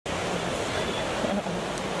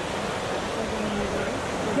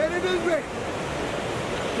There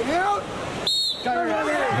he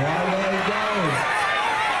goes.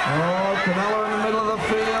 Oh, Canelo in the middle of the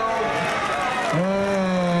field.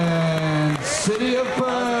 And City of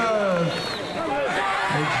Perth.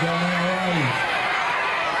 It's going away.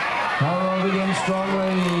 Harold again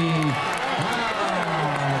strongly.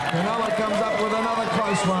 Canelo comes up with another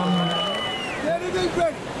close one.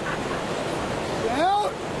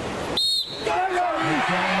 He's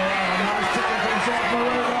going away. A nice chicken from South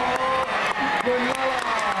Maruga.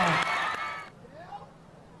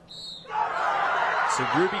 So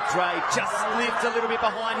Ruby Gray just slipped a little bit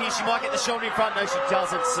behind here. She might get the shoulder in front. No, she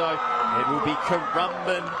doesn't. So it will be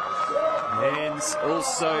Currumbin and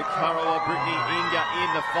also Karawa Brittany Inga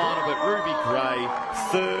in the final. But Ruby Gray,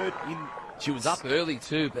 third in. She was up early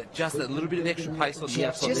too, but just a little bit of extra pace on the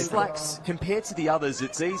outside. She just lacks, compared to the others,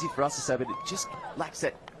 it's easy for us to say, but it just lacks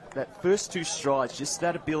that first two strides, just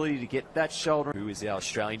that ability to get that shoulder. Who is our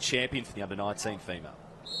Australian champion for the under-19 female.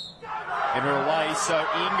 And her away, so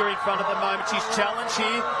Inga in front at the moment. She's challenged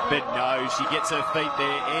here, but no, she gets her feet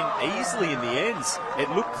there and easily in the ends. It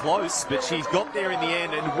looked close, but she's got there in the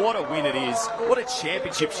end, and what a win it is. What a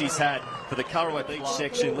championship she's had for the Currawa Beach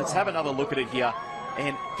section. Let's have another look at it here.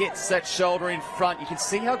 And gets that shoulder in front. You can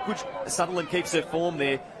see how good Sutherland keeps her form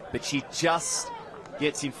there, but she just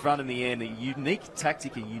gets in front in the end. A unique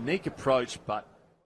tactic, a unique approach, but